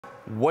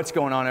What's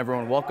going on,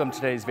 everyone? Welcome to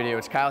today's video.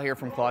 It's Kyle here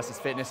from Colossus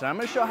Fitness, and I'm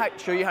going to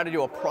show you how to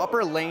do a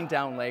proper laying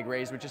down leg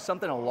raise, which is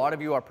something a lot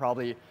of you are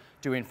probably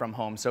doing from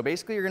home. So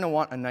basically, you're going to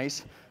want a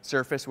nice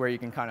surface where you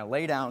can kind of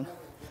lay down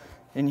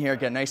in here,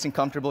 get nice and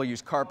comfortable,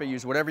 use carpet,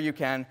 use whatever you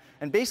can,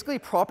 and basically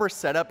proper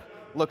setup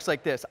looks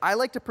like this. I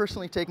like to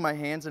personally take my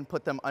hands and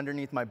put them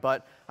underneath my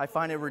butt. I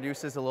find it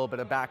reduces a little bit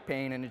of back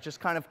pain, and it just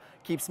kind of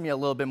keeps me a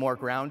little bit more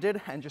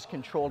grounded and just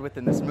controlled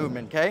within this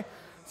movement, okay?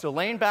 So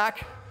laying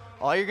back,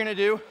 all you're going to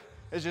do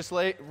is just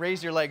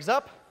raise your legs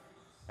up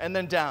and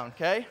then down,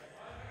 okay?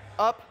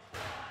 Up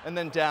and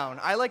then down.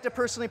 I like to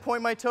personally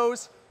point my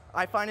toes.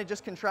 I find it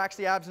just contracts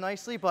the abs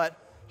nicely, but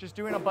just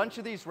doing a bunch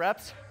of these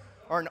reps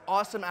are an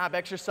awesome ab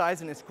exercise,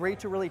 and it's great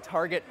to really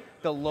target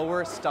the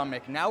lower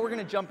stomach. Now we're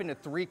gonna jump into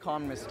 3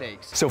 common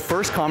mistakes. So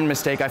first common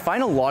mistake, I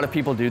find a lot of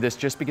people do this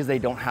just because they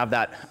don't have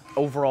that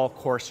overall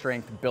core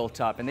strength built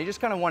up, and they just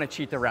kind of want to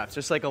cheat the reps,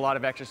 just like a lot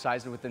of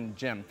exercises within the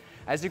gym.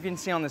 As you can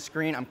see on the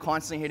screen, I'm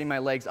constantly hitting my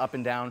legs up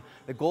and down.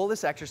 The goal of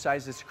this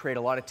exercise is to create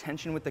a lot of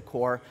tension with the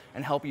core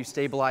and help you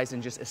stabilize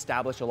and just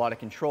establish a lot of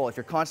control. If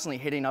you're constantly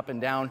hitting up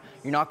and down,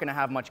 you're not gonna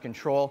have much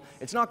control.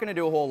 It's not gonna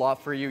do a whole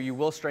lot for you. You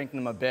will strengthen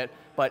them a bit,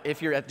 but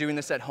if you're doing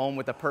this at home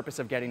with the purpose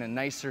of getting a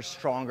nicer,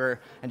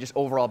 stronger, and just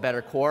overall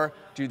better core,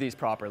 do these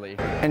properly.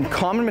 And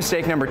common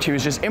mistake number 2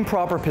 is just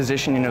improper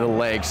positioning of the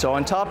legs. So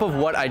on top of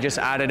what I just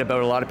added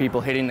about a lot of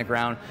people hitting the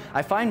ground,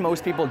 I find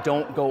most people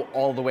don't go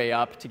all the way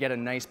up to get a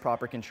nice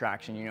proper contraction.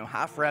 You know,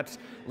 half reps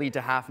lead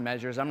to half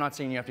measures. I'm not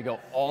saying you have to go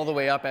all the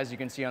way up, as you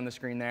can see on the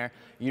screen there.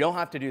 You don't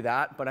have to do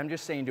that, but I'm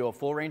just saying do a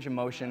full range of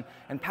motion,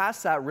 and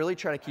past that, really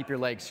try to keep your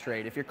legs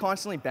straight. If you're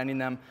constantly bending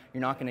them,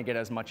 you're not gonna get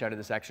as much out of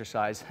this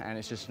exercise, and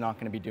it's just not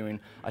gonna be doing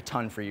a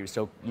ton for you.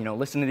 So, you know,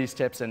 listen to these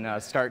tips and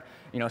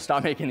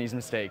stop making these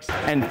mistakes.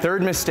 And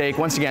third mistake,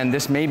 once again,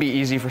 this may be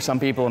easy for some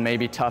people, it may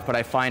be tough, but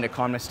I find a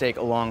common mistake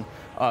along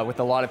with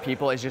a lot of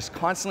people is just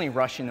constantly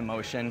rushing the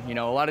motion. You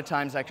know, a lot of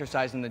times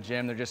exercise in the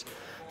gym, they're just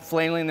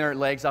flailing their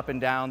legs up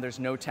and down, there's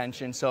no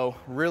tension. So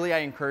really I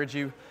encourage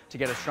you to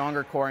get a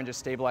stronger core and just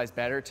stabilize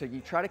better, to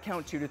try to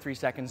count 2 to 3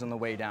 seconds on the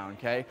way down,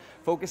 okay?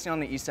 Focusing on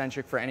the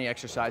eccentric for any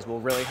exercise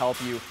will really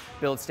help you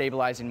build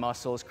stabilizing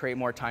muscles, create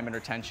more time under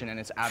tension, and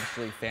it's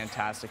absolutely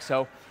fantastic.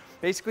 So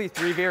basically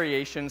 3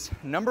 variations.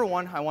 Number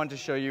 1 I wanted to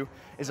show you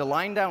is a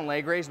lying down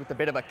leg raise with a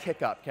bit of a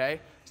kick up, okay?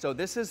 So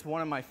this is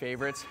one of my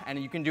favorites,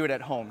 and you can do it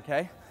at home,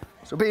 okay?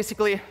 So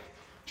basically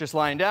just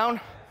lying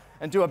down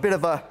and do a bit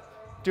of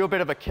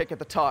a kick at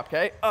the top,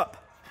 okay? Up,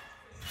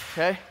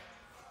 okay?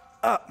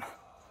 Up,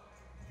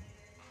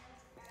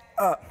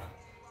 up.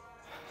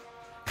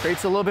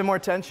 Creates a little bit more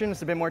tension,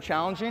 it's a bit more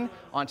challenging.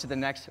 On to the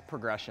next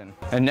progression.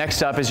 And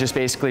next up is just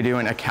basically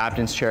doing a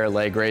captain's chair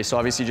leg raise. So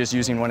obviously just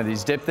using one of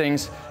these dip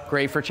things,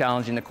 great for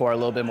challenging the core a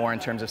little bit more in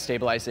terms of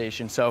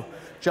stabilization. So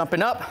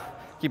jumping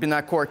up, keeping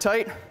that core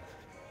tight,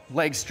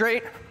 legs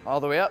straight, all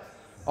the way up,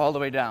 all the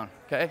way down,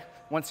 okay?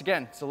 Once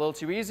again, it's a little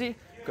too easy,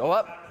 go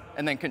up,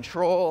 and then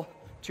control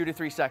 2 to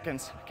 3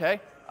 seconds, okay?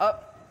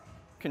 Up,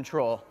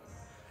 control.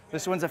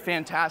 This one's a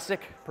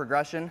fantastic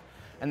progression.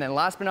 And then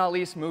last but not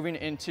least, moving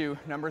into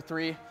number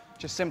 3,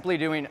 just simply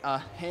doing a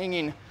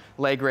hanging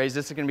leg raise.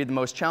 This is gonna be the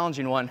most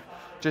challenging one.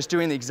 Just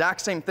doing the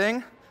exact same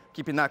thing,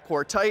 keeping that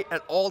core tight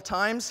at all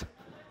times,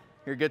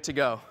 you're good to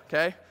go,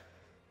 okay?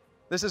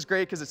 This is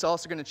great because it's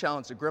also gonna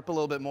challenge the grip a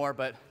little bit more,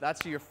 but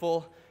that's your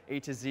full A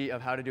to Z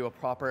of how to do a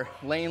proper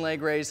laying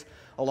leg raise,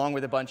 along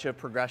with a bunch of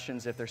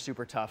progressions if they're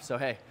super tough. So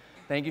hey,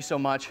 thank you so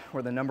much.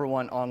 We're the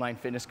 #1 online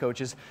fitness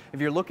coaches. If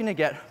you're looking to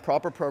get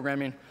proper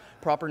programming,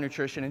 proper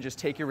nutrition, and just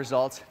take your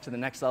results to the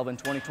next level in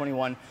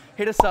 2021,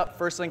 hit us up.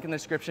 First link in the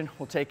description,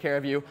 we'll take care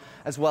of you.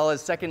 As well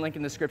as second link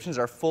in the description is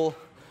our full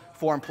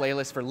form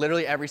playlist for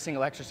literally every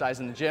single exercise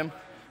in the gym.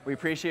 We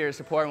appreciate your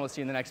support, and we'll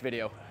see you in the next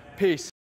video. Peace.